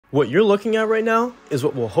What you're looking at right now is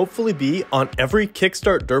what will hopefully be on every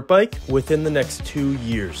Kickstart dirt bike within the next 2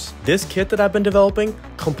 years. This kit that I've been developing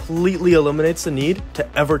completely eliminates the need to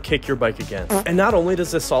ever kick your bike again. And not only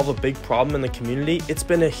does this solve a big problem in the community, it's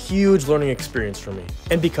been a huge learning experience for me.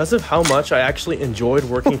 And because of how much I actually enjoyed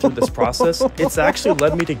working through this process, it's actually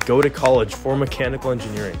led me to go to college for mechanical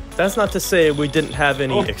engineering. That's not to say we didn't have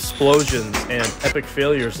any explosions and epic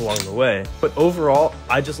failures along the way, but overall,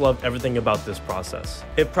 I just loved everything about this process.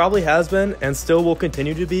 It probably has been and still will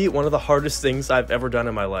continue to be one of the hardest things I've ever done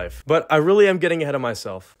in my life, but I really am getting ahead of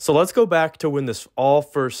myself. So let's go back to when this all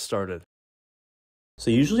first started. So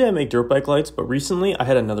usually I make dirt bike lights, but recently I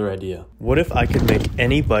had another idea. What if I could make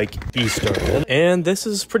any bike Estart? And this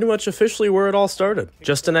is pretty much officially where it all started.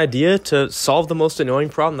 Just an idea to solve the most annoying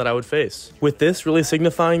problem that I would face. With this really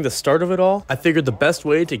signifying the start of it all, I figured the best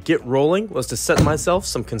way to get rolling was to set myself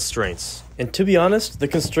some constraints. And to be honest, the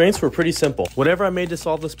constraints were pretty simple. Whatever I made to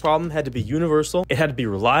solve this problem had to be universal, it had to be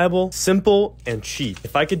reliable, simple, and cheap.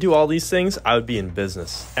 If I could do all these things, I would be in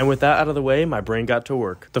business. And with that out of the way, my brain got to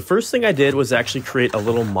work. The first thing I did was actually create a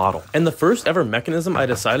little model. And the first ever mechanism I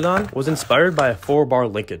decided on was inspired by a 4-bar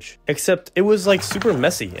linkage. Except it was like super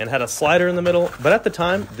messy and had a slider in the middle, but at the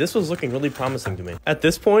time, this was looking really promising to me. At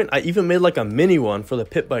this point, I even made like a mini one for the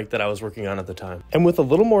pit bike that I was working on at the time. And with a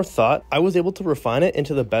little more thought, I was able to refine it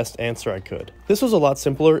into the best answer I could. This was a lot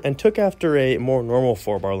simpler and took after a more normal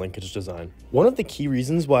 4-bar linkage design. One of the key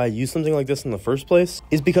reasons why I use something like this in the first place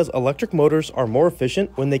is because electric motors are more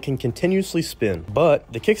efficient when they can continuously spin,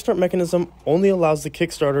 but the kickstart mechanism only allows the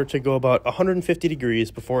Kickstarter to go about 150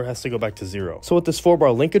 degrees before it has to go back to 0. So what this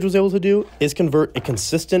 4-bar linkage was able to do is convert a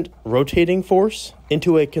consistent rotating force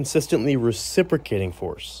into a consistently reciprocating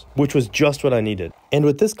force, which was just what I needed. And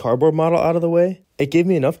with this cardboard model out of the way, it gave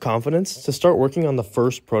me enough confidence to start working on the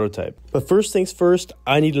first prototype. But first things first,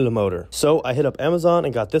 I needed a motor. So I hit up Amazon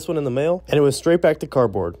and got this one in the mail, and it was straight back to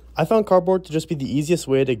cardboard. I found cardboard to just be the easiest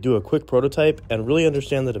way to do a quick prototype and really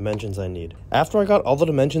understand the dimensions I need. After I got all the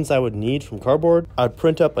dimensions I would need from cardboard, I'd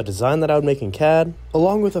print up a design that I would make in CAD,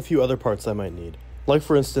 along with a few other parts I might need, like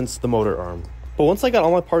for instance, the motor arm. But once I got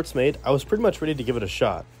all my parts made, I was pretty much ready to give it a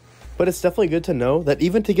shot. But it's definitely good to know that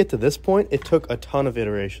even to get to this point, it took a ton of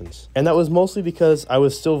iterations. And that was mostly because I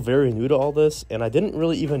was still very new to all this, and I didn't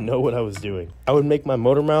really even know what I was doing. I would make my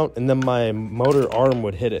motor mount, and then my motor arm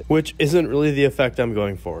would hit it, which isn't really the effect I'm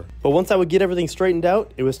going for. But once I would get everything straightened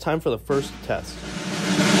out, it was time for the first test.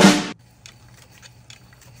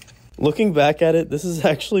 Looking back at it, this is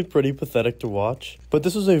actually pretty pathetic to watch, but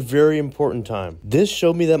this was a very important time. This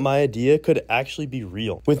showed me that my idea could actually be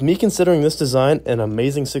real. With me considering this design an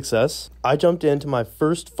amazing success, I jumped into my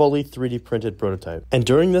first fully 3D printed prototype. And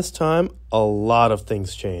during this time, a lot of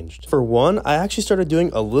things changed. For one, I actually started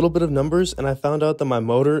doing a little bit of numbers and I found out that my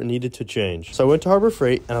motor needed to change. So I went to Harbor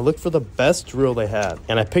Freight and I looked for the best drill they had.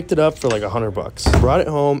 And I picked it up for like $100. Brought it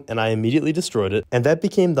home and I immediately destroyed it. And that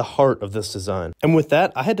became the heart of this design. And with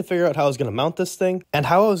that, I had to figure out how I was going to mount this thing and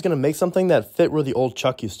how I was going to make something that fit where the old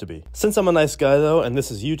chuck used to be. Since I'm a nice guy though, and this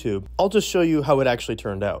is YouTube, I'll just show you how it actually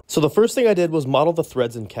turned out. So the first thing I did was model the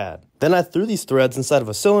threads in CAD. Then I threw these threads inside of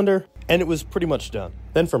a cylinder and it was pretty much done.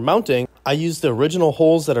 Then for mounting, I used the original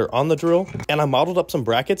holes that are on the drill and I modeled up some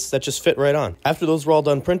brackets that just fit right on. After those were all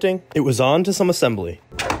done printing, it was on to some assembly.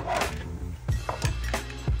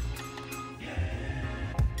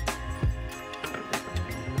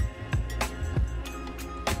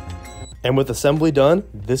 And with assembly done,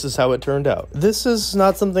 this is how it turned out. This is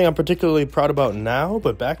not something I'm particularly proud about now,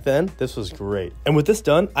 but back then, this was great. And with this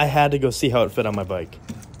done, I had to go see how it fit on my bike.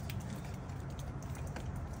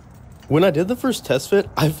 When I did the first test fit,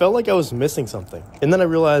 I felt like I was missing something. And then I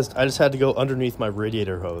realized I just had to go underneath my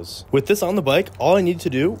radiator hose. With this on the bike, all I needed to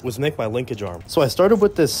do was make my linkage arm. So I started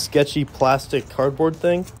with this sketchy plastic cardboard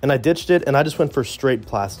thing, and I ditched it and I just went for straight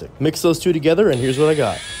plastic. Mixed those two together and here's what I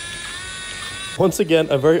got. Once again,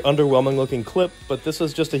 a very underwhelming looking clip, but this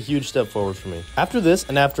was just a huge step forward for me. After this,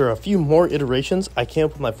 and after a few more iterations, I came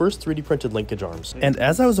up with my first 3D printed linkage arms. And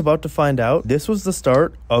as I was about to find out, this was the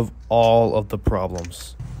start of all of the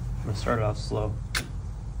problems. I'm gonna start it off slow.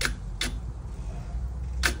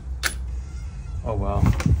 Oh wow,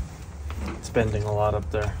 it's bending a lot up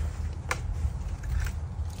there.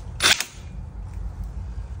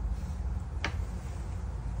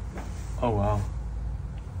 Oh wow.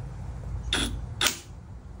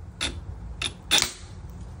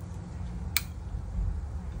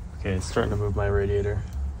 Okay, it's starting to move my radiator.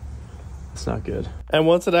 It's not good. And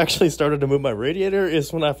once it actually started to move my radiator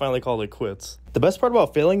is when I finally called it quits. The best part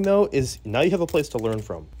about failing though is now you have a place to learn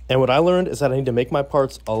from. And what I learned is that I need to make my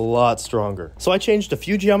parts a lot stronger. So I changed a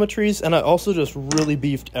few geometries and I also just really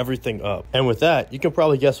beefed everything up. And with that, you can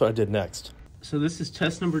probably guess what I did next. So this is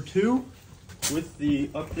test number 2 with the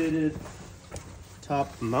updated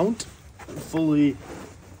top mount, fully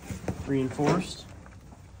reinforced.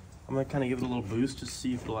 I'm gonna kind of give it a little boost to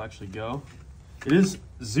see if it'll actually go. It is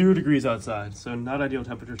 0 degrees outside, so not ideal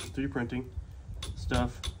temperatures for 3D printing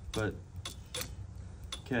stuff, but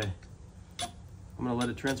okay. I'm gonna let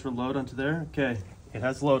it transfer load onto there. Okay, it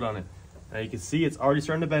has load on it. Now you can see it's already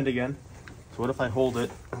starting to bend again. So what if I hold it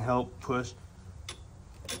and help push?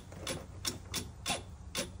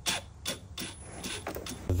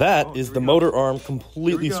 That is the motor arm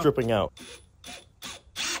completely stripping out.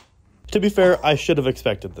 To be fair, I should have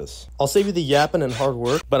expected this. I'll save you the yapping and hard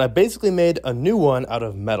work, but I basically made a new one out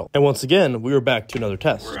of metal. And once again, we were back to another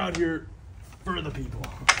test. We're out here for the people.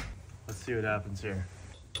 Let's see what happens here.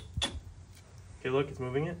 Okay, look, it's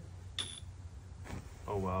moving it.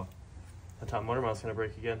 Oh, wow. The top motor mount's gonna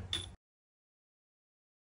break again.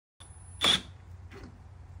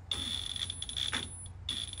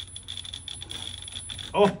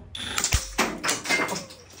 Oh!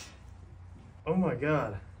 Oh my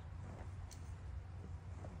God.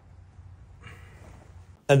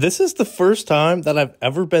 And this is the first time that I've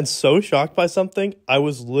ever been so shocked by something, I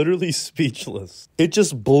was literally speechless. It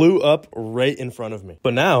just blew up right in front of me.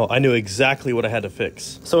 But now I knew exactly what I had to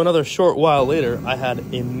fix. So another short while later, I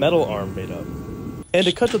had a metal arm made up. And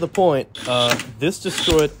to cut to the point, this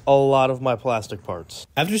destroyed a lot of my plastic parts.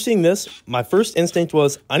 After seeing this, my first instinct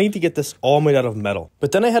was, I need to get this all made out of metal.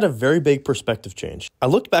 But then I had a very big perspective change. I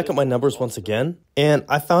looked back at my numbers once again, and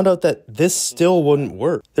I found out that this still wouldn't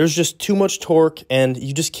work. There's just too much torque, and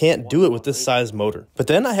you just can't do it with this size motor. But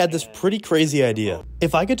then I had this pretty crazy idea.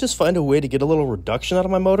 If I could just find a way to get a little reduction out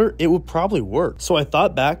of my motor, it would probably work. So I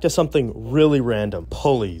thought back to something really random,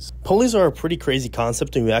 pulleys. Pulleys are a pretty crazy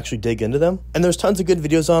concept when you actually dig into them, and there's tons of good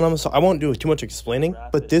videos on them, so I won't do too much explaining,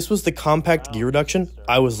 but this was the compact gear reduction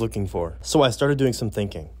I was looking for. So I started doing some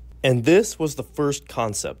thinking. And this was the first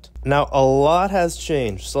concept. Now, a lot has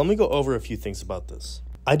changed, so let me go over a few things about this.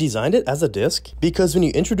 I designed it as a disc because when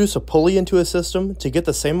you introduce a pulley into a system, to get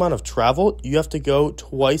the same amount of travel, you have to go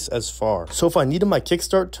twice as far. So if I needed my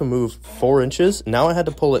Kickstart to move 4 inches, now I had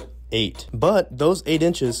to pull it 8. But those 8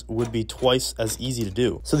 inches would be twice as easy to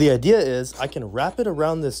do. So the idea is I can wrap it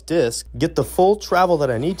around this disc, get the full travel that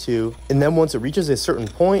I need to, and then once it reaches a certain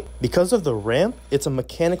point, because of the ramp, it's a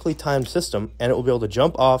mechanically timed system and it will be able to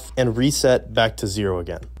jump off and reset back to 0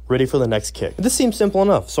 again. Ready for the next kick. This seems simple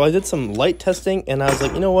enough, so I did some light testing and I was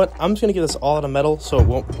like, you know what, I'm just gonna get this all out of metal so it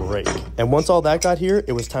won't break. And once all that got here,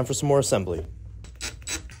 it was time for some more assembly.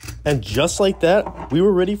 And just like that, we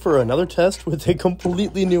were ready for another test with a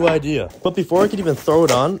completely new idea. But before I could even throw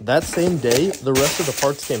it on, that same day, the rest of the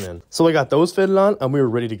parts came in. So I got those fitted on and we were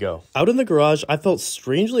ready to go. Out in the garage, I felt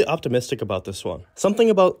strangely optimistic about this one.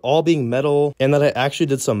 Something about all being metal and that I actually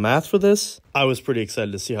did some math for this. I was pretty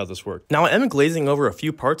excited to see how this worked. Now I am glazing over a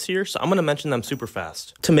few parts here, so I'm gonna mention them super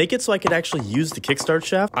fast. To make it so I could actually use the Kickstart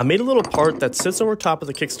shaft, I made a little part that sits over top of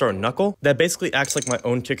the Kickstart knuckle that basically acts like my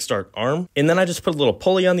own Kickstart arm. And then I just put a little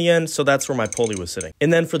pulley on the end, so that's where my pulley was sitting.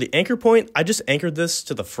 And then for the anchor point, I just anchored this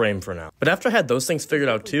to the frame for now. But after I had those things figured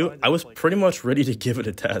out too, I was pretty much ready to give it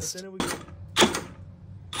a test.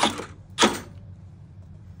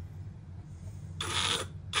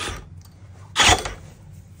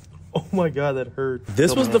 Oh my God, that hurt.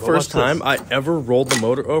 This was the first time I ever rolled the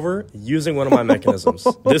motor over using one of my mechanisms.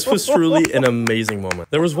 This was truly an amazing moment.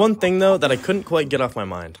 There was one thing though that I couldn't quite get off my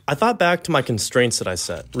mind. I thought back to my constraints that I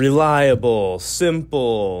set. Reliable,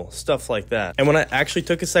 simple, stuff like that. And when I actually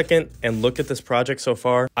took a second and looked at this project so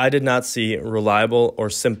far, I did not see reliable or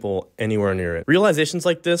simple anywhere near it. Realizations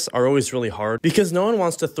like this are always really hard because no one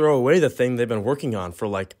wants to throw away the thing they've been working on for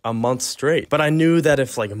like a month straight. But I knew that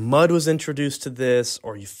if like mud was introduced to this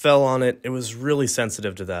or you fell on it was really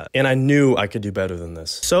sensitive to that. And I knew I could do better than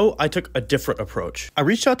this. So I took a different approach. I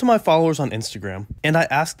reached out to my followers on Instagram and I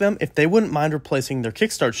asked them if they wouldn't mind replacing their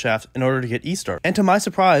Kickstart shaft in order to get Estart. And to my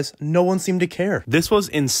surprise, no one seemed to care. This was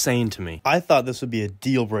insane to me. I thought this would be a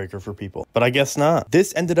deal breaker for people, but I guess not.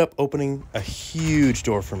 This ended up opening a huge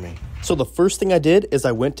door for me. So the first thing I did is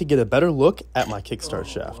I went to get a better look at my Kickstart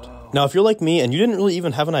shaft. Now, if you're like me and you didn't really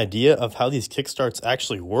even have an idea of how these Kickstarts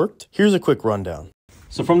actually worked, here's a quick rundown.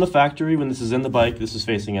 So from the factory, when this is in the bike, this is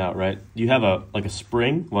facing out, right? You have a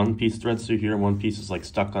spring, one piece threads through here, and one piece is like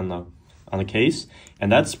stuck on the case,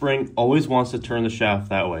 and that spring always wants to turn the shaft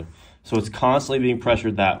that way. So it's constantly being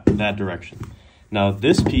pressured that direction. Now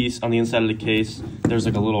this piece on the inside of the case, there's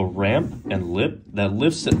like a little ramp and lip that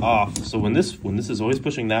lifts it off. So when this is always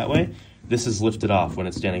pushing that way, this is lifted off when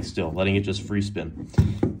it's standing still, letting it just free spin.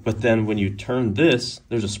 But then when you turn this,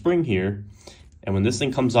 there's a spring here, and when this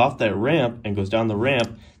thing comes off that ramp and goes down the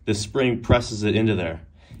ramp, this spring presses it into there.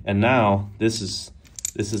 And now this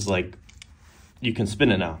is like, you can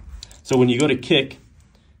spin it now. So when you go to kick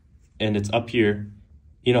and it's up here,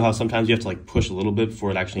 you know how sometimes you have to like push a little bit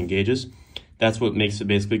before it actually engages? That's what makes it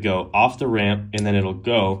basically go off the ramp, and then it'll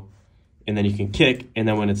go, and then you can kick, and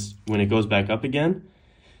then when it goes back up again,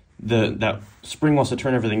 that spring wants to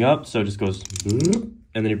turn everything up, so it just goes, and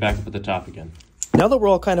then you're back up at the top again. Now that we're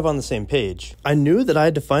all kind of on the same page, I knew that I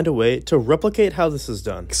had to find a way to replicate how this is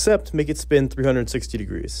done, except make it spin 360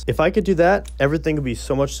 degrees. If I could do that, everything would be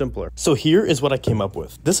so much simpler. So here is what I came up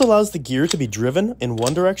with. This allows the gear to be driven in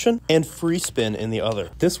one direction and free spin in the other.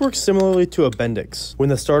 This works similarly to a Bendix. When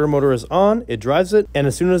the starter motor is on, it drives it, and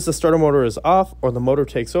as soon as the starter motor is off or the motor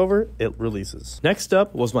takes over, it releases. Next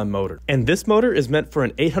up was my motor. And this motor is meant for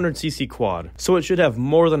an 800cc quad, so it should have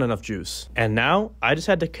more than enough juice. And now I just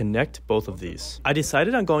had to connect both of these. I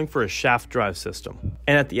decided on going for a shaft drive system.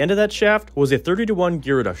 And at the end of that shaft was a 30-to-1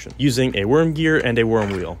 gear reduction using a worm gear and a worm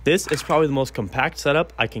wheel. This is probably the most compact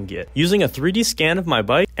setup I can get. Using a 3D scan of my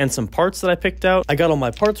bike and some parts that I picked out, I got all my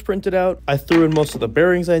parts printed out, I threw in most of the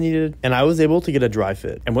bearings I needed, and I was able to get a dry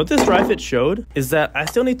fit. And what this dry fit showed is that I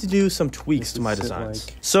still need to do some tweaks to my designs.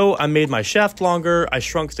 So I made my shaft longer, I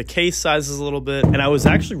shrunk the case sizes a little bit, and I was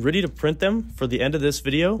actually ready to print them for the end of this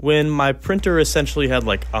video when my printer essentially had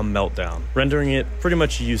like a meltdown, rendering it pretty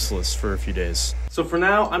much useless for a few days. So for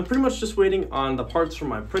now, I'm pretty much just waiting on the parts from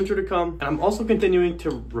my printer to come, and I'm also continuing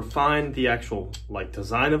to refine the actual like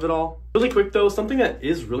design of it all. Really quick though, something that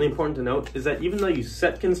is really important to note is that even though you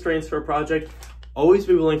set constraints for a project, always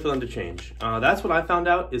be willing for them to change. That's what I found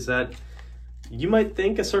out, is that you might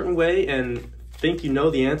think a certain way and think you know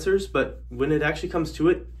the answers, but when it actually comes to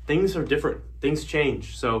it, things are different, things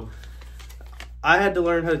change. So I had to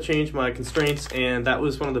learn how to change my constraints, and that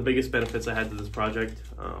was one of the biggest benefits I had to this project.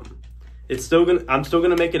 I'm still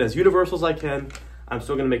gonna make it as universal as I can. I'm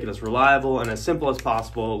still gonna make it as reliable and as simple as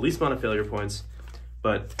possible, least amount of failure points.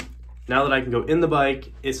 But now that I can go in the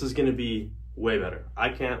bike, this is gonna be way better. I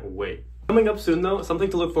can't wait. Coming up soon though, something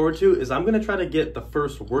to look forward to is I'm gonna try to get the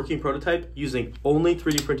first working prototype using only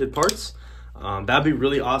 3D printed parts. That'd be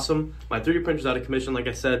really awesome. My 3D printer's out of commission, like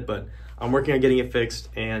I said, but I'm working on getting it fixed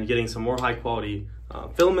and getting some more high quality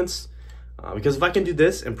filaments. Because if I can do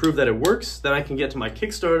this and prove that it works, then I can get to my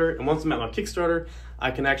Kickstarter. And once I'm at my Kickstarter, I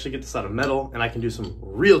can actually get this out of metal and I can do some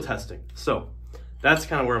real testing. So that's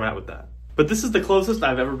kind of where I'm at with that. But this is the closest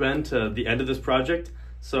I've ever been to the end of this project.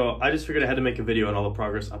 So I just figured I had to make a video on all the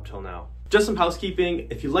progress up till now. Just some housekeeping.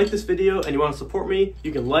 If you like this video and you want to support me,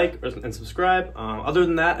 you can like and subscribe. Other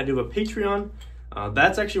than that, I do have a Patreon.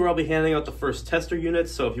 That's actually where I'll be handing out the first tester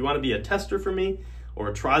units. So if you want to be a tester for me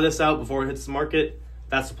or try this out before it hits the market,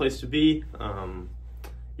 that's the place to be.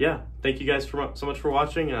 Yeah, thank you guys so much for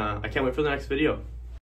watching. I can't wait for the next video.